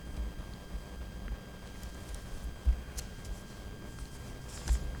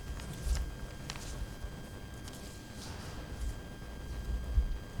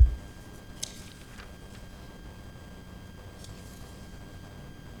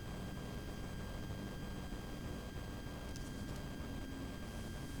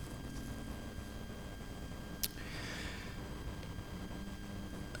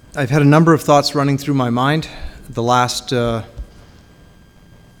I've had a number of thoughts running through my mind the last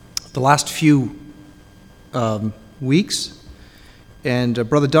few weeks, and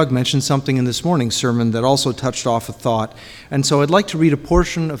Brother Doug mentioned something in this morning's sermon that also touched off a thought. And so I'd like to read a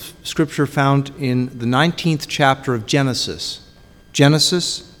portion of Scripture found in the 19th chapter of Genesis.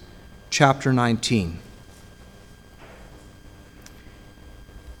 Genesis chapter 19.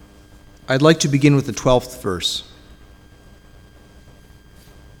 I'd like to begin with the 12th verse.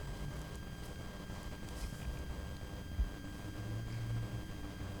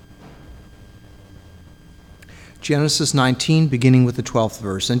 Genesis 19, beginning with the 12th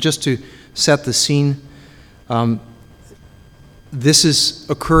verse. And just to set the scene, this is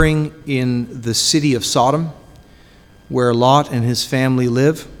occurring in the city of Sodom, where Lot and his family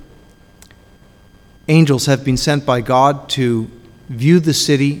live. Angels have been sent by God to view the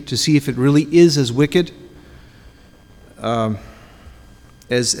city to see if it really is as wicked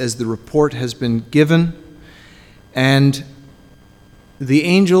as the report has been given. And the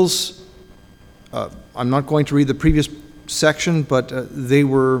angels, I'm not going to read the previous section, but they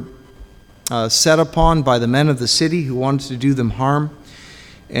were set upon by the men of the city who wanted to do them harm.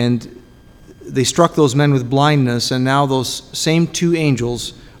 And they struck those men with blindness, and now those same two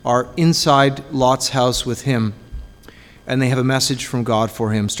angels are inside Lot's house with him. And they have a message from God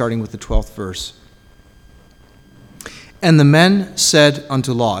for him, starting with the 12th verse. And the men said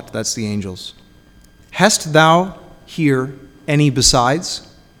unto Lot, that's the angels, Hast thou here any besides?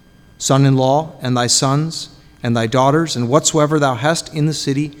 Son-in-law, and thy sons, and thy daughters, and whatsoever thou hast in the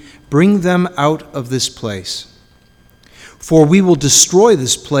city, bring them out of this place. For we will destroy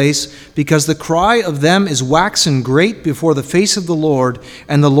this place, because the cry of them is waxen great before the face of the Lord,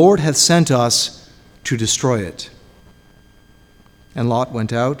 and the Lord hath sent us to destroy it. And Lot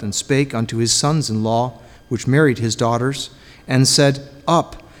went out and spake unto his sons-in-law, which married his daughters, and said,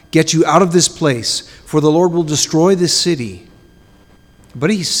 Up, get you out of this place, for the Lord will destroy this city. But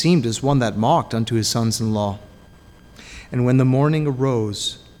he seemed as one that mocked unto his sons-in-law. And when the morning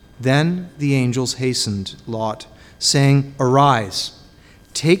arose, then the angels hastened Lot, saying, Arise,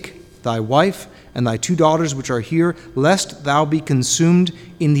 take thy wife and thy two daughters which are here, lest thou be consumed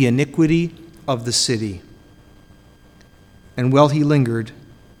in the iniquity of the city. And while he lingered,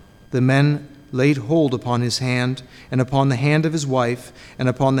 the men laid hold upon his hand, and upon the hand of his wife, and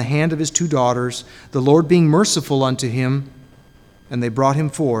upon the hand of his two daughters, the Lord being merciful unto him, and they brought him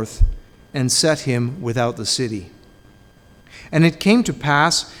forth, and set him without the city. And it came to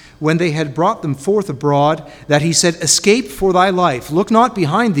pass, when they had brought them forth abroad, that he said, Escape for thy life, look not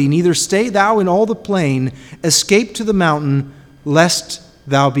behind thee, neither stay thou in all the plain, escape to the mountain, lest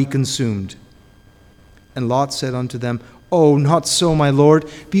thou be consumed. And Lot said unto them, O, not so, my Lord.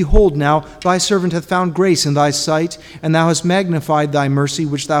 Behold now, thy servant hath found grace in thy sight, and thou hast magnified thy mercy,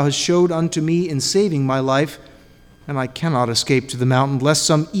 which thou hast showed unto me in saving my life. And I cannot escape to the mountain, lest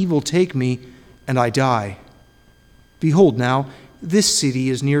some evil take me, and I die. Behold now, this city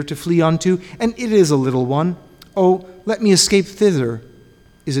is near to flee unto, and it is a little one. Oh, let me escape thither.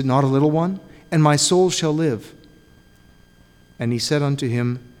 Is it not a little one? And my soul shall live. And he said unto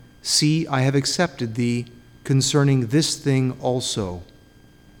him, See, I have accepted thee concerning this thing also,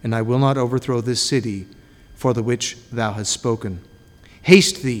 and I will not overthrow this city for the which thou hast spoken.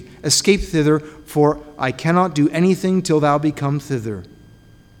 Haste thee, escape thither, for I cannot do anything till thou be come thither.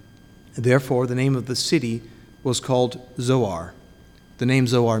 Therefore the name of the city was called Zoar. The name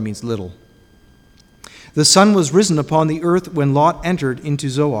Zoar means little. The sun was risen upon the earth when Lot entered into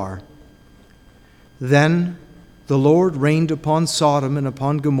Zoar. Then the Lord rained upon Sodom and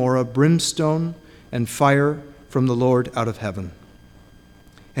upon Gomorrah brimstone and fire from the Lord out of heaven.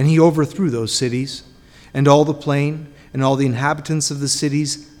 And he overthrew those cities, and all the plain, and all the inhabitants of the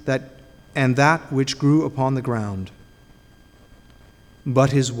cities, and that which grew upon the ground.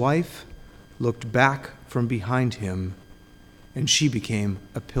 But his wife looked back from behind him, and she became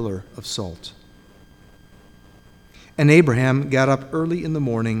a pillar of salt. And Abraham got up early in the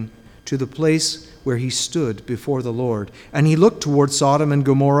morning to the place where he stood before the Lord. And he looked toward Sodom and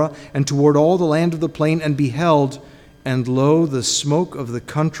Gomorrah, and toward all the land of the plain, and beheld, and lo, the smoke of the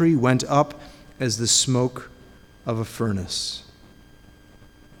country went up as the smoke of a furnace.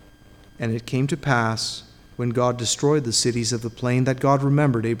 And it came to pass, when God destroyed the cities of the plain, that God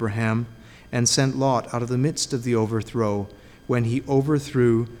remembered Abraham, and sent Lot out of the midst of the overthrow, when he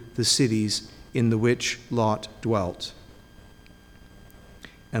overthrew the cities in the which Lot dwelt.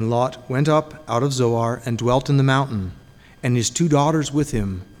 And Lot went up out of Zoar and dwelt in the mountain, and his two daughters with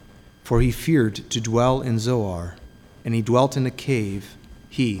him, for he feared to dwell in Zoar, and he dwelt in a cave,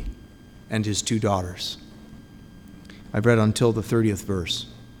 he and his two daughters. I've read until the 30th verse.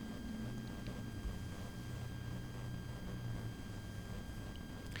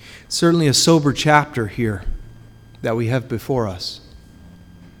 Certainly a sober chapter here that we have before us.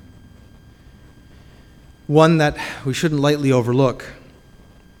 One that we shouldn't lightly overlook.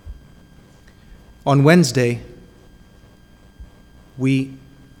 On Wednesday, we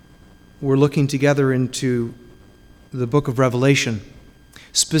were looking together into the book of Revelation,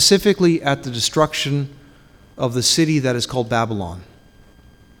 specifically at the destruction of the city that is called Babylon.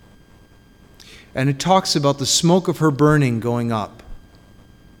 And it talks about the smoke of her burning going up,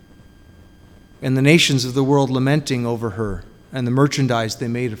 and the nations of the world lamenting over her and the merchandise they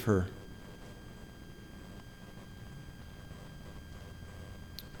made of her.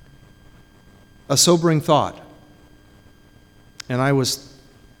 A sobering thought. And I was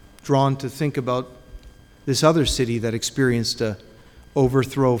drawn to think about this other city that experienced an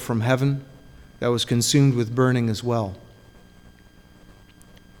overthrow from heaven that was consumed with burning as well.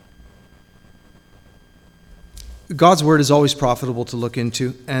 God's word is always profitable to look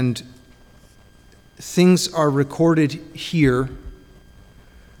into, and things are recorded here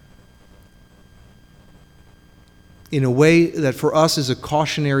in a way that for us is a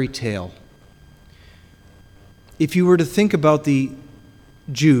cautionary tale. If you were to think about the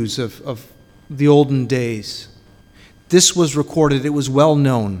Jews of the olden days, this was recorded, it was well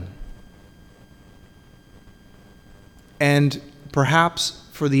known. And perhaps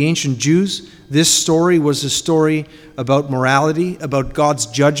for the ancient Jews, this story was a story about morality, about God's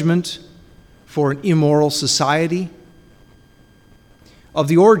judgment for an immoral society, of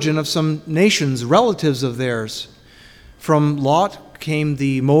the origin of some nations, relatives of theirs. From Lot came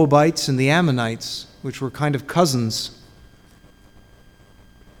the Moabites and the Ammonites, which were kind of cousins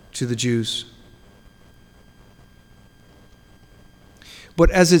to the Jews. But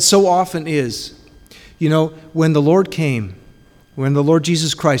as it so often is, when the Lord came, when the Lord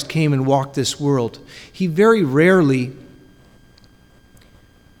Jesus Christ came and walked this world, he very rarely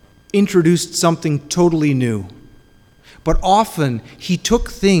introduced something totally new. But often he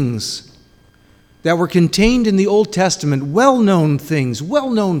took things that were contained in the Old Testament, well-known things,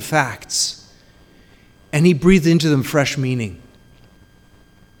 well-known facts, and he breathed into them fresh meaning.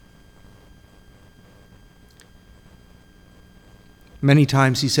 Many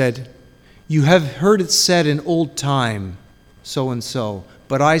times he said, "You have heard it said in old time, so and so,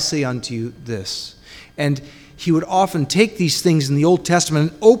 but I say unto you this." And he would often take these things in the Old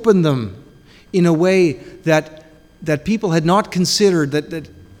Testament and open them in a way that people had not considered,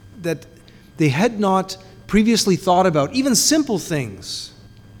 that they had not previously thought about, even simple things.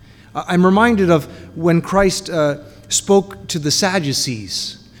 I'm reminded of when Christ spoke to the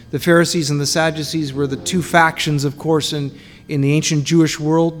Sadducees. The Pharisees and the Sadducees were the two factions, of course, in the ancient Jewish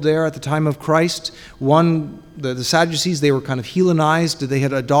world there at the time of Christ. One, the Sadducees, they were kind of Hellenized. They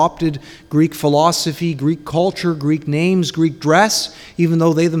had adopted Greek philosophy, Greek culture, Greek names, Greek dress, even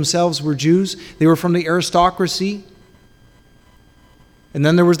though they themselves were Jews. They were from the aristocracy. And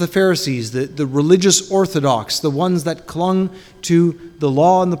then there was the Pharisees, the religious orthodox, the ones that clung to the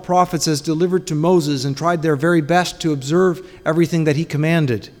law and the prophets as delivered to Moses and tried their very best to observe everything that he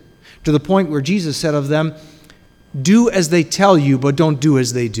commanded, to the point where Jesus said of them, "Do as they tell you, but don't do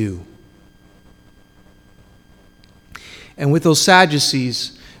as they do." And with those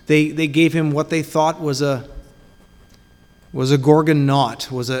Sadducees, they gave him what they thought was a Gorgon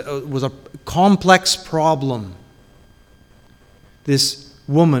knot, was a complex problem. This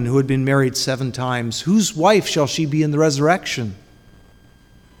woman who had been married 7 times, whose wife shall she be in the resurrection?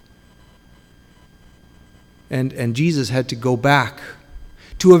 And Jesus had to go back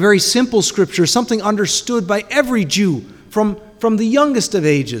to a very simple scripture, something understood by every Jew from the youngest of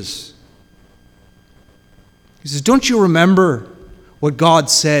ages. He says, "Don't you remember what God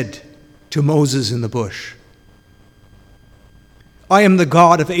said to Moses in the bush? I am the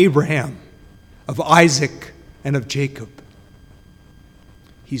God of Abraham, of Isaac, and of Jacob."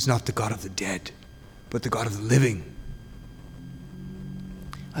 He's not the God of the dead, but the God of the living.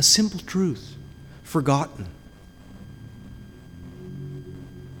 A simple truth, forgotten.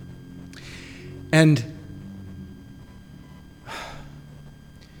 And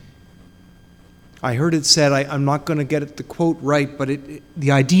I heard it said, I'm not going to get the quote right, but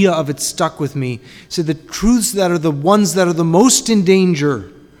the idea of it stuck with me. It said the truths that are the ones that are the most in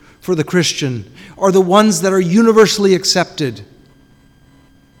danger for the Christian are the ones that are universally accepted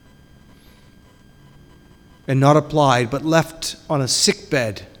and not applied, but left on a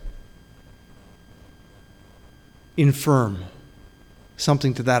sickbed, infirm,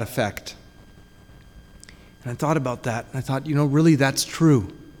 something to that effect. And I thought about that, and I thought, really that's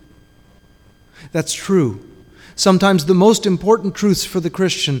true. That's true. Sometimes the most important truths for the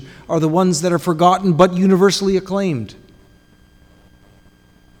Christian are the ones that are forgotten but universally acclaimed.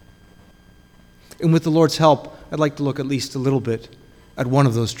 And with the Lord's help, I'd like to look at least a little bit at one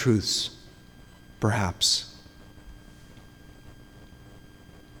of those truths, perhaps.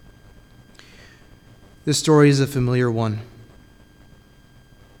 This story is a familiar one.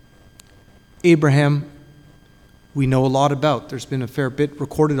 Abraham, we know a lot about. There's been a fair bit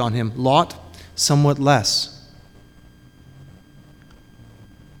recorded on him. Lot, somewhat less.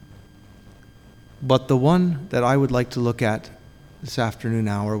 But the one that I would like to look at this afternoon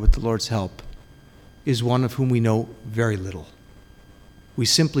hour with the Lord's help is one of whom we know very little. We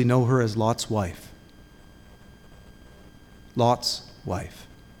simply know her as Lot's wife. Lot's wife.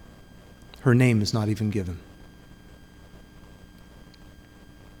 Her name is not even given.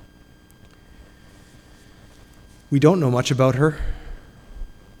 We don't know much about her.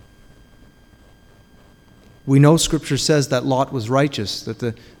 We know Scripture says that Lot was righteous, that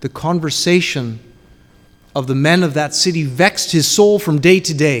the conversation of the men of that city vexed his soul from day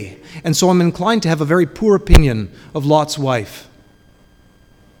to day. And so I'm inclined to have a very poor opinion of Lot's wife.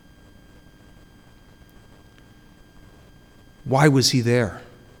 Why was he there?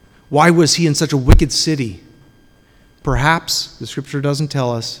 Why was he in such a wicked city? Perhaps, the Scripture doesn't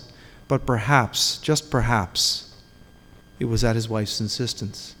tell us, but perhaps, just perhaps, it was at his wife's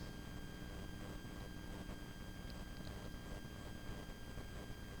insistence.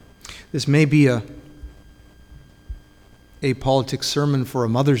 This may be a politics sermon for a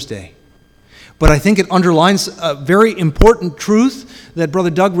Mother's Day, but I think it underlines a very important truth that Brother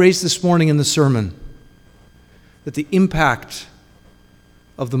Doug raised this morning in the sermon, that the impact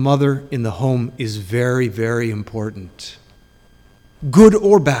of the mother in the home is very, very important. Good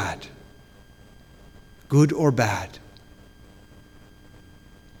or bad. Good or bad.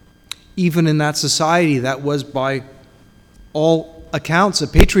 Even in that society that was by all accounts a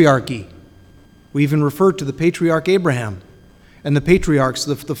patriarchy. We even refer to the patriarch Abraham and the patriarchs,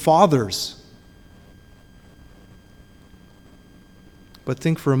 the fathers. But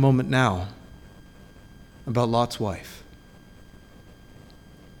think for a moment now about Lot's wife.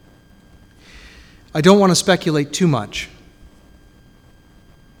 I don't want to speculate too much,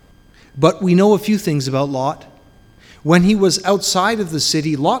 but we know a few things about Lot. When he was outside of the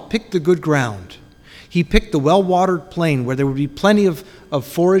city, Lot picked the good ground. He picked the well-watered plain where there would be plenty of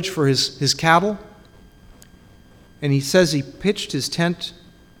forage for his cattle. And he says he pitched his tent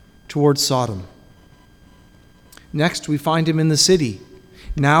towards Sodom. Next, we find him in the city.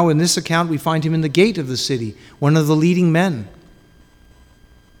 Now, in this account, we find him in the gate of the city, one of the leading men.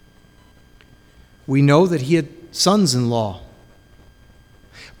 We know that he had sons-in-law.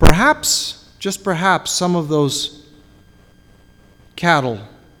 Perhaps, just perhaps, some of those cattle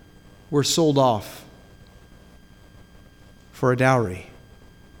were sold off for a dowry,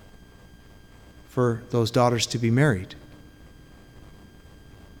 for those daughters to be married.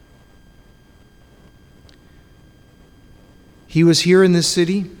 He was here in this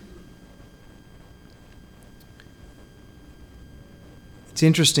city. It's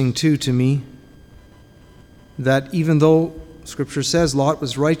interesting, too, to me, that even though Scripture says Lot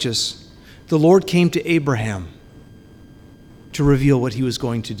was righteous, the Lord came to Abraham to reveal what he was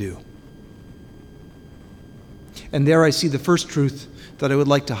going to do. And there I see the first truth that I would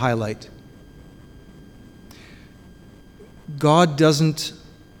like to highlight. God doesn't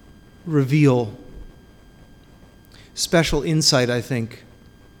reveal special insight, I think,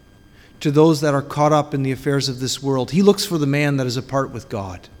 to those that are caught up in the affairs of this world. He looks for the man that is apart with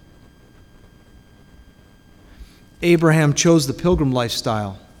God. Abraham chose the pilgrim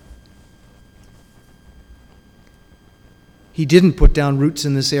lifestyle. He didn't put down roots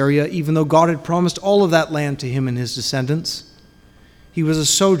in this area, even though God had promised all of that land to him and his descendants. He was a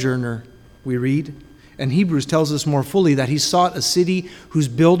sojourner, we read, and Hebrews tells us more fully that he sought a city whose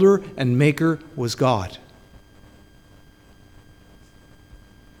builder and maker was God.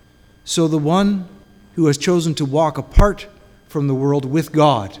 So the one who has chosen to walk apart from the world with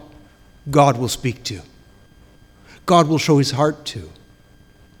God, God will speak to. God will show his heart to.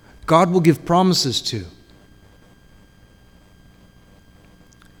 God will give promises to.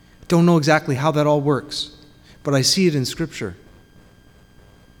 Don't know exactly how that all works, but I see it in Scripture.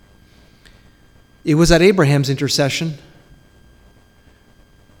 It was at Abraham's intercession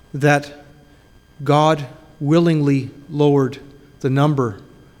that God willingly lowered the number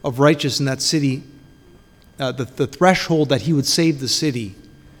of righteous in that city, the threshold that he would save the city,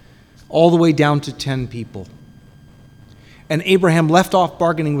 all the way down to 10 people. And Abraham left off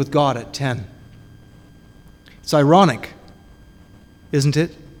bargaining with God at 10. It's ironic, isn't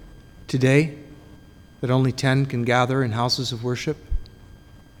it, today, that only 10 can gather in houses of worship?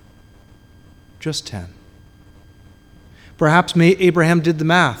 Just 10. Perhaps Abraham did the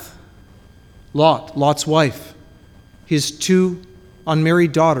math. Lot's wife, his 2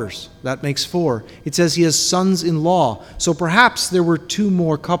 unmarried daughters. That makes 4. It says he has sons-in-law. So perhaps there were 2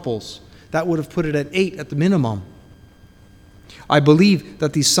 more couples. That would have put it at 8 at the minimum. I believe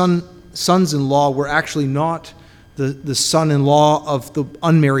that these sons-in-law were actually not the son-in-law of the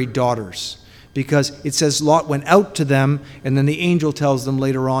unmarried daughters, because it says Lot went out to them, and then the angel tells them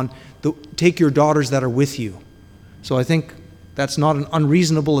later on, take your daughters that are with you. So I think that's not an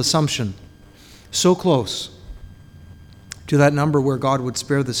unreasonable assumption. So close to that number where God would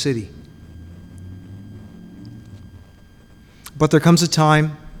spare the city. But there comes a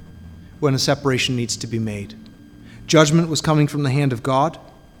time when a separation needs to be made. Judgment was coming from the hand of God.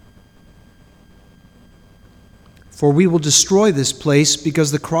 For we will destroy this place,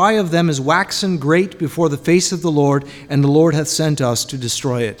 because the cry of them is waxen great before the face of the Lord, and the Lord hath sent us to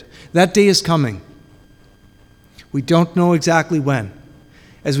destroy it. That day is coming. We don't know exactly when.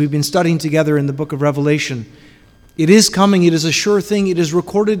 As we've been studying together in the book of Revelation, it is coming, it is a sure thing, it is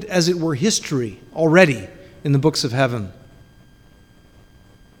recorded as it were history already in the books of heaven.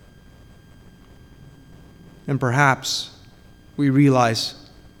 And perhaps we realize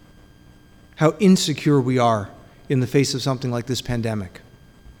how insecure we are in the face of something like this pandemic,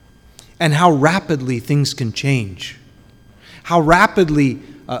 and how rapidly things can change, how rapidly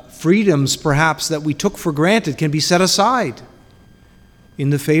freedoms perhaps that we took for granted can be set aside in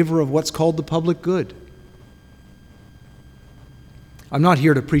the favor of what's called the public good. I'm not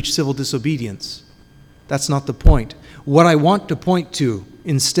here to preach civil disobedience. That's not the point. What I want to point to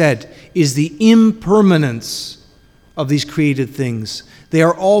instead is the impermanence of these created things. They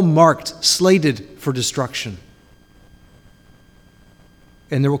are all marked, slated for destruction.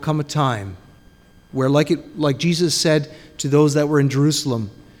 And there will come a time where, like Jesus said to those that were in Jerusalem,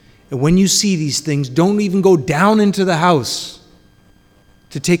 and when you see these things, don't even go down into the house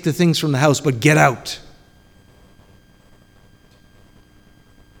to take the things from the house, but get out.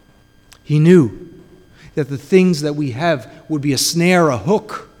 He knew that the things that we have would be a snare, a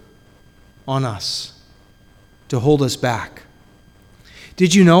hook on us to hold us back.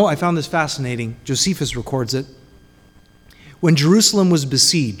 Did you know, I found this fascinating, Josephus records it, when Jerusalem was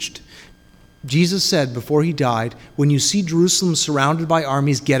besieged, Jesus said before he died, when you see Jerusalem surrounded by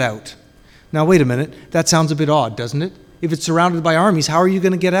armies, get out. Now wait a minute, that sounds a bit odd, doesn't it? If it's surrounded by armies, how are you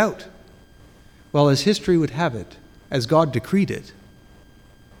going to get out? Well, as history would have it, as God decreed it,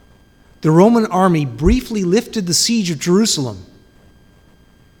 the Roman army briefly lifted the siege of Jerusalem,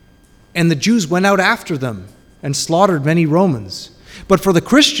 and the Jews went out after them and slaughtered many Romans. But for the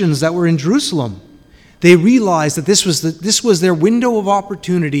Christians that were in Jerusalem, they realized that this was their window of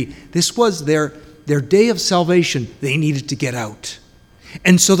opportunity. This was their day of salvation. They needed to get out.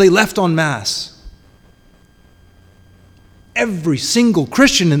 And so they left en masse. Every single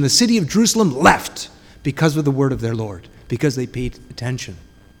Christian in the city of Jerusalem left because of the word of their Lord, because they paid attention.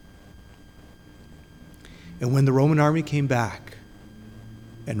 And when the Roman army came back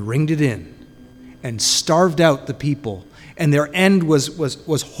and ringed it in and starved out the people, and their end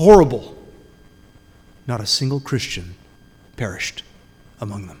was horrible, not a single Christian perished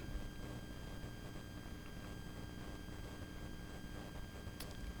among them.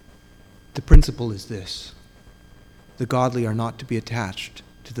 The principle is this: the godly are not to be attached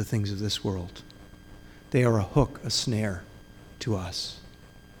to the things of this world. They are a hook, a snare to us.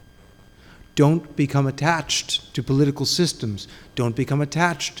 Don't become attached to political systems. Don't become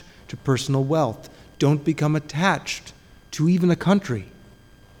attached to personal wealth. Don't become attached to even a country.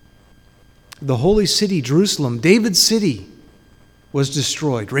 The holy city, Jerusalem, David's city, was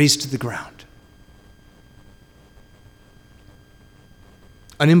destroyed, razed to the ground.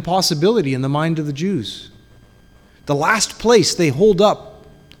 An impossibility in the mind of the Jews. The last place they hold up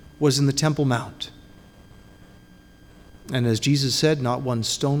was in the Temple Mount. And as Jesus said, not one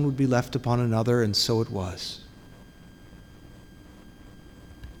stone would be left upon another, and so it was.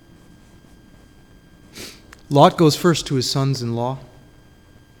 Lot goes first to his sons-in-law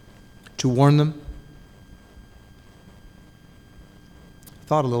to warn them.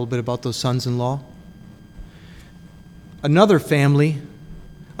 Thought a little bit about those sons-in-law. Another family,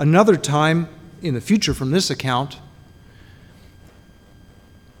 another time in the future from this account,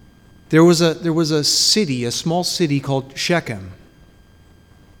 there was a city, a small city called Shechem.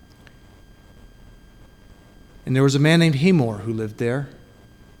 And there was a man named Hamor who lived there.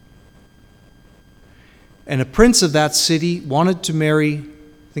 And a prince of that city wanted to marry,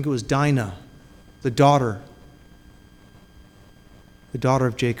 I think it was Dinah, the daughter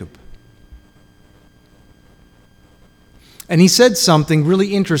of Jacob. And he said something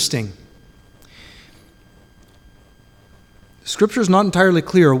really interesting. Scripture is not entirely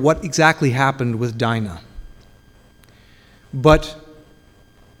clear what exactly happened with Dinah. But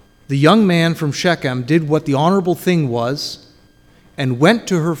the young man from Shechem did what the honorable thing was and went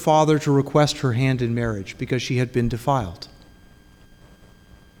to her father to request her hand in marriage because she had been defiled.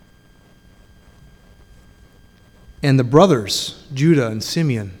 And the brothers, Judah and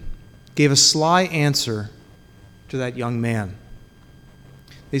Simeon, gave a sly answer to that young man.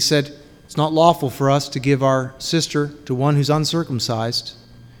 They said, "It's not lawful for us to give our sister to one who's uncircumcised.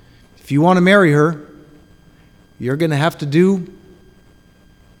 If you want to marry her, you're going to have to do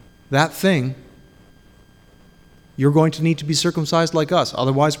that thing. You're going to need to be circumcised like us,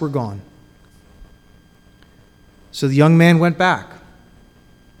 otherwise we're gone." So the young man went back,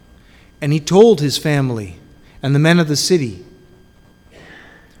 and he told his family and the men of the city,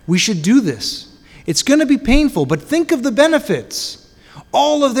 "We should do this. It's going to be painful, but think of the benefits.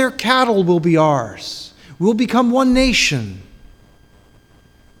 All of their cattle will be ours. We'll become one nation."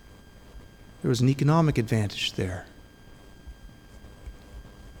 There was an economic advantage there.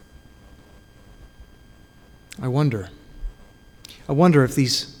 I wonder if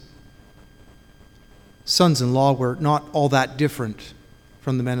these sons-in-law were not all that different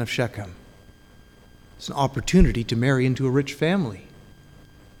from the men of Shechem. It's an opportunity to marry into a rich family.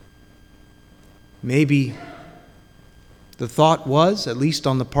 Maybe the thought was, at least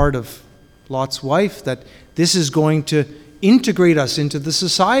on the part of Lot's wife, that this is going to integrate us into the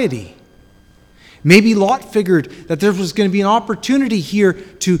society. Maybe Lot figured that there was going to be an opportunity here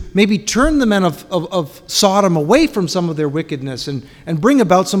to maybe turn the men of Sodom away from some of their wickedness and bring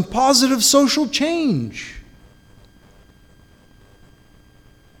about some positive social change.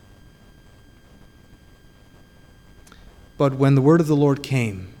 But when the word of the Lord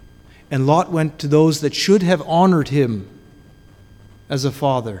came, and Lot went to those that should have honored him as a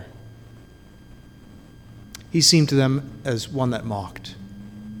father, he seemed to them as one that mocked.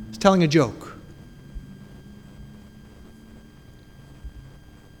 He's telling a joke.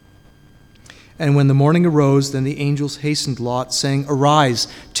 And when the morning arose, then the angels hastened Lot, saying, "Arise,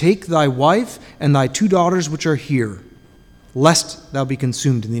 take thy wife and thy 2 daughters which are here, lest thou be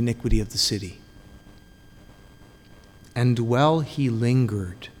consumed in the iniquity of the city." And while he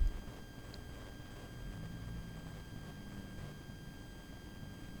lingered,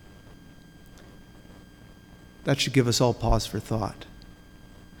 that should give us all pause for thought.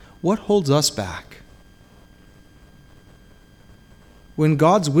 What holds us back? When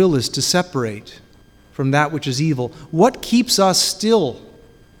God's will is to separate from that which is evil, what keeps us still?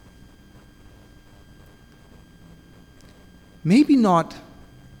 Maybe not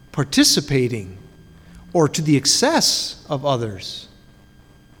participating or to the excess of others,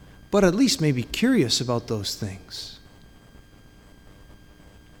 but at least maybe curious about those things.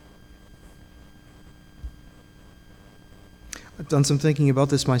 I've done some thinking about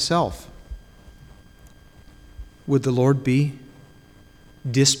this myself. Would the Lord be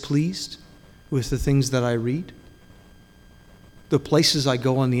displeased with the things that I read? The places I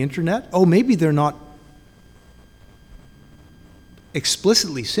go on the internet? Oh, maybe they're not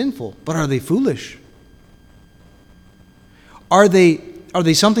explicitly sinful, but are they foolish? Are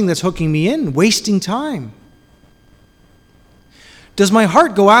they something that's hooking me in, wasting time? Does my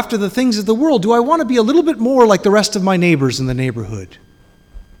heart go after the things of the world? Do I want to be a little bit more like the rest of my neighbors in the neighborhood?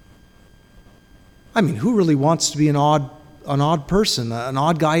 I mean, who really wants to be an odd person, an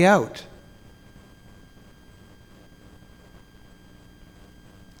odd guy out?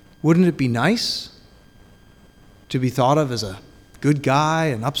 Wouldn't it be nice to be thought of as a good guy,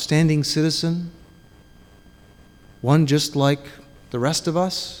 an upstanding citizen, one just like the rest of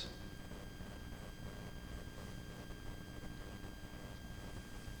us?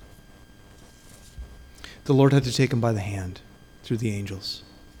 The Lord had to take him by the hand through the angels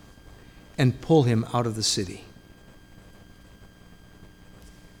and pull him out of the city.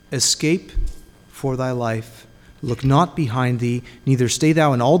 Escape for thy life. Look not behind thee, neither stay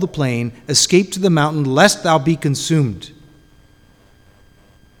thou in all the plain. Escape to the mountain, lest thou be consumed.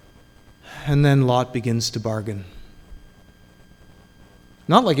 And then Lot begins to bargain.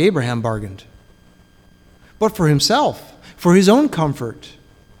 Not like Abraham bargained, but for himself, for his own comfort.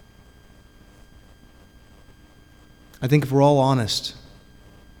 I think if we're all honest,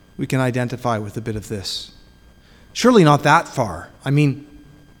 we can identify with a bit of this. Surely not that far. I mean,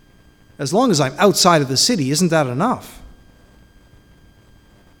 as long as I'm outside of the city, isn't that enough?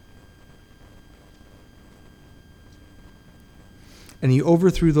 And he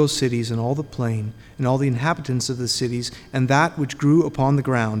overthrew those cities and all the plain and all the inhabitants of the cities and that which grew upon the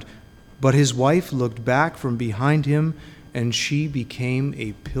ground. But his wife looked back from behind him, and she became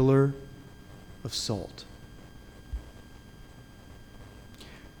a pillar of salt.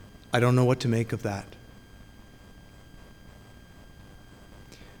 I don't know what to make of that.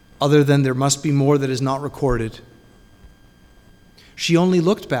 Other than there must be more that is not recorded. She only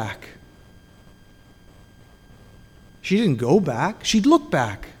looked back. She didn't go back. She'd look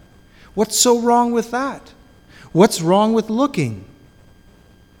back. What's so wrong with that? What's wrong with looking?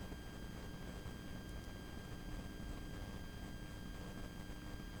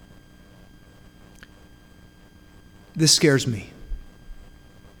 This scares me.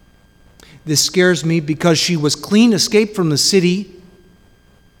 This scares me because she was clean escaped from the city,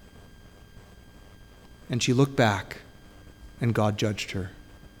 and she looked back, and God judged her.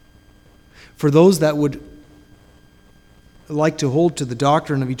 For those that would like to hold to the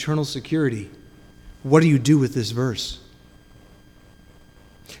doctrine of eternal security, what do you do with this verse?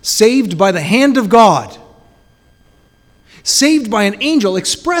 Saved by the hand of God. Saved by an angel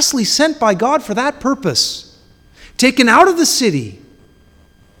expressly sent by God for that purpose. Taken out of the city,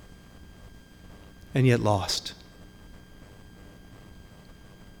 and yet lost.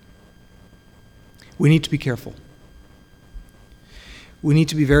 We need to be careful. We need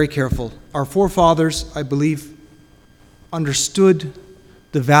to be very careful. Our forefathers, I believe, understood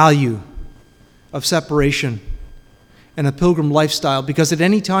the value of separation and a pilgrim lifestyle, because at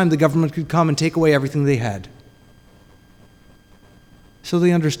any time the government could come and take away everything they had. So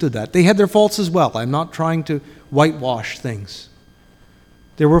they understood that. They had their faults as well. I'm not trying to whitewash things.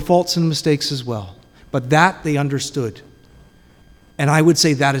 There were faults and mistakes as well. But that they understood. And I would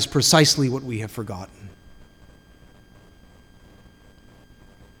say that is precisely what we have forgotten.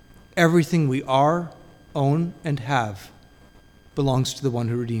 Everything we are, own, and have belongs to the one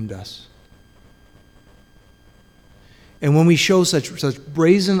who redeemed us. And when we show such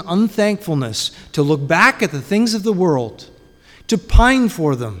brazen unthankfulness to look back at the things of the world, to pine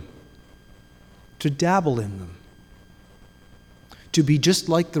for them, to dabble in them, to be just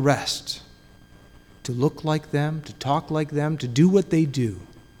like the rest, to look like them, to talk like them, to do what they do,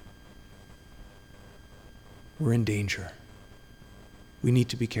 we're in danger. We need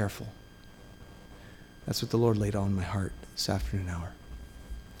to be careful. That's what the Lord laid on my heart this afternoon hour.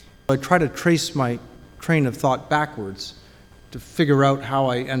 I try to trace my train of thought backwards to figure out how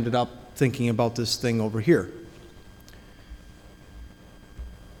I ended up thinking about this thing over here.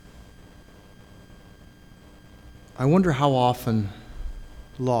 I wonder how often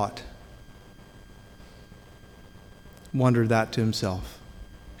Lot wondered that to himself.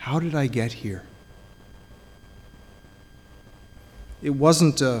 How did I get here? It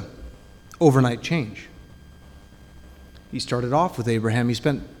wasn't an overnight change. He started off with Abraham. He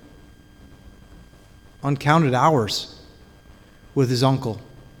spent uncounted hours with his uncle,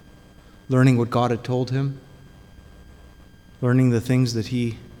 learning what God had told him, learning the things that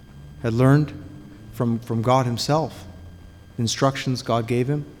he had learned from God himself, instructions God gave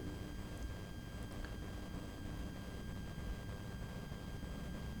him.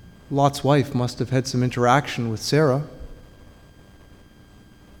 Lot's wife must have had some interaction with Sarah.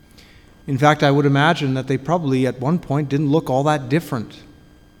 In fact, I would imagine that they probably at one point didn't look all that different.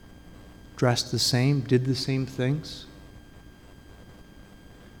 Dressed the same, did the same things.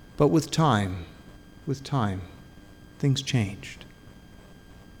 But with time, things changed.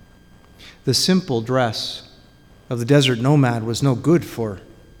 The simple dress of the desert nomad was no good for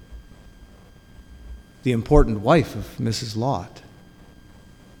the important wife of Mrs. Lot.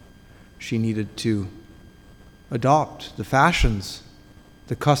 She needed to adopt the fashions,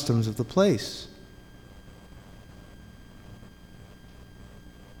 the customs of the place.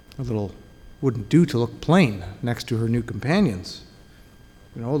 A little wouldn't do to look plain next to her new companions.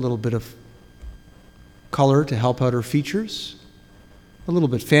 A little bit of color to help out her features. A little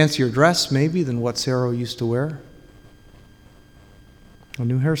bit fancier dress, maybe, than what Sarah used to wear. A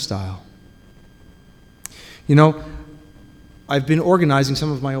new hairstyle. I've been organizing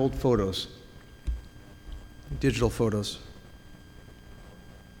some of my old photos, digital photos.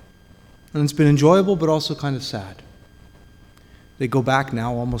 And it's been enjoyable, but also kind of sad. They go back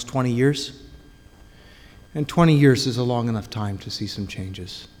now almost 20 years. And 20 years is a long enough time to see some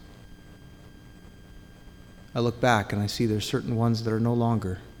changes. I look back and I see there's certain ones that are no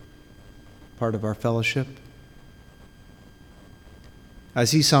longer part of our fellowship. I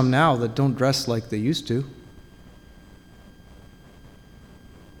see some now that don't dress like they used to.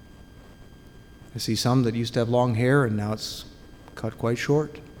 I see some that used to have long hair and now it's cut quite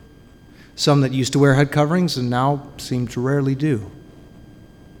short. Some that used to wear head coverings and now seem to rarely do.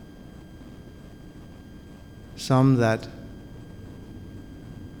 Some that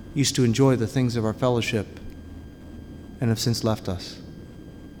used to enjoy the things of our fellowship and have since left us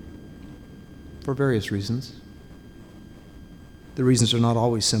for various reasons. The reasons are not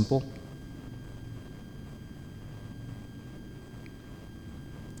always simple.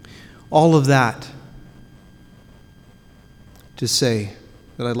 All of that to say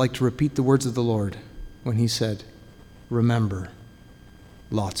that I'd like to repeat the words of the Lord when he said, remember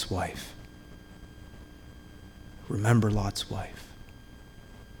Lot's wife. Remember Lot's wife.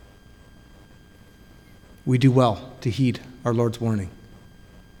 We do well to heed our Lord's warning.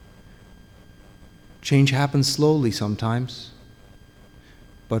 Change happens slowly sometimes,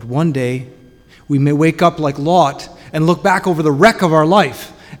 but one day we may wake up like Lot and look back over the wreck of our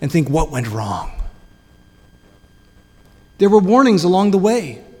life and think, what went wrong? There were warnings along the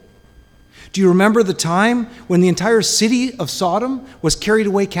way. Do you remember the time when the entire city of Sodom was carried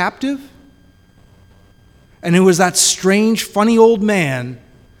away captive? And it was that strange, funny old man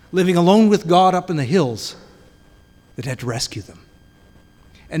living alone with God up in the hills that had to rescue them.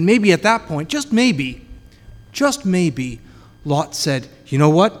 And maybe at that point, just maybe, Lot said, you know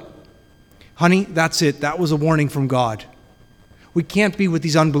what? Honey, that's it. That was a warning from God. We can't be with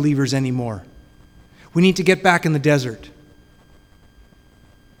these unbelievers anymore. We need to get back in the desert.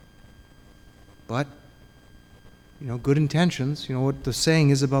 But, good intentions, you know what the saying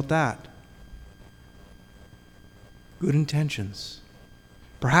is about that. Good intentions.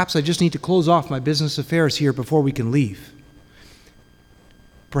 Perhaps I just need to close off my business affairs here before we can leave.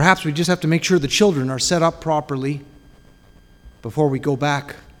 Perhaps we just have to make sure the children are set up properly before we go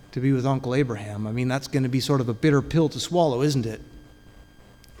back to be with Uncle Abraham. I mean, that's going to be sort of a bitter pill to swallow, isn't it?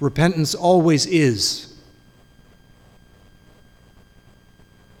 Repentance always is.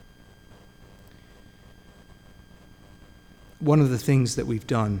 One of the things that we've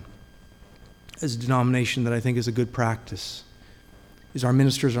done as a denomination that I think is a good practice is our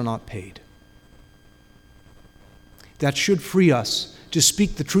ministers are not paid. That should free us to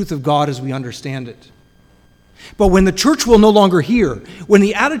speak the truth of God as we understand it. But when the church will no longer hear, when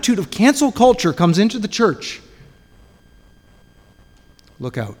the attitude of cancel culture comes into the church,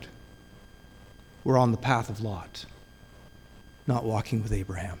 look out. We're on the path of Lot, not walking with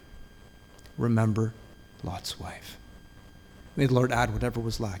Abraham. Remember Lot's wife. May the Lord add whatever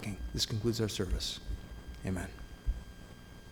was lacking. This concludes our service. Amen.